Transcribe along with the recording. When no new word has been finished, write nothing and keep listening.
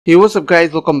Hey, what's up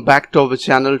guys, welcome back to our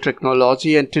channel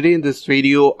Tricknology, and today in this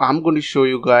video I'm going to show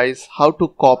you guys how to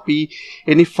copy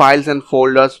any files and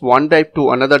folders one drive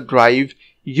to another drive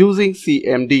using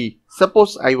CMD.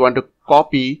 Suppose I want to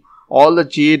copy all the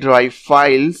J drive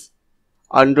files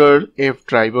under F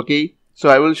drive, okay? So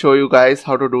I will show you guys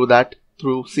how to do that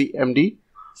through CMD.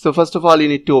 So first of all, you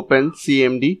need to open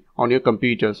CMD on your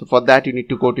computer. So for that you need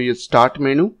to go to your start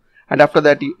menu, and after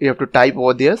that you have to type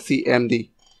over there CMD.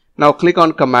 Now click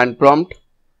on command prompt,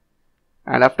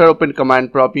 and after open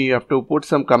command prompt you have to put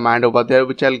some command over there,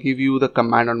 which I'll give you the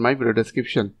command on my video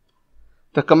description.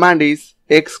 The command is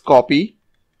xcopy,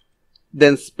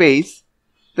 then space,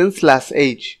 then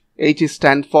 /h. H is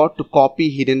stand for to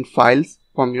copy hidden files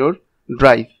from your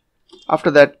drive. After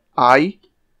that I,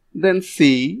 then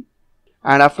C,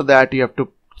 and after that you have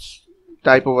to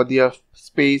type over there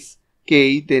space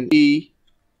K, then E,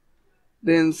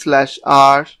 then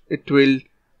 /R. It will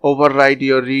override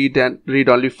your read and read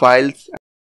only files.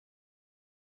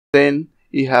 Then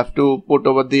you have to put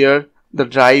over there the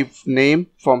drive name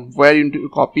from where you need to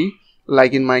copy.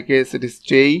 Like in my case it is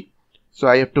J, so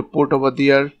I have to put over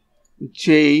there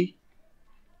J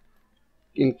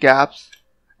in caps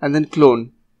and then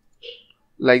clone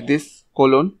like this,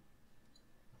 colon,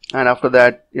 and after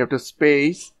that you have to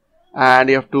space and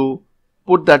you have to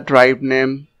put that drive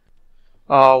name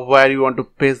where you want to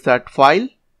paste that file.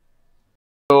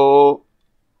 So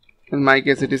in my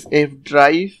case it is F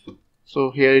drive,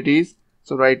 so here it is.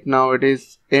 So right now it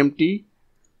is empty,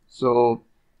 so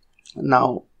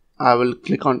now I will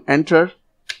click on enter.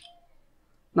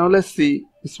 Now let's see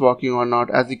it's working or not.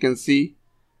 As you can see,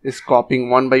 it's copying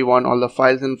one by one all the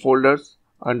files and folders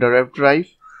under F drive.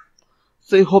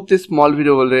 So I hope this small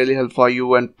video will really help for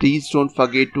you, and please don't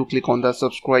forget to click on the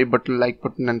subscribe button, like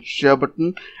button and share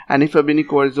button, and if you have any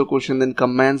queries or question then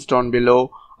comments down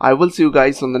below. I will see you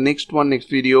guys on the next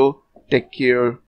video. Take care.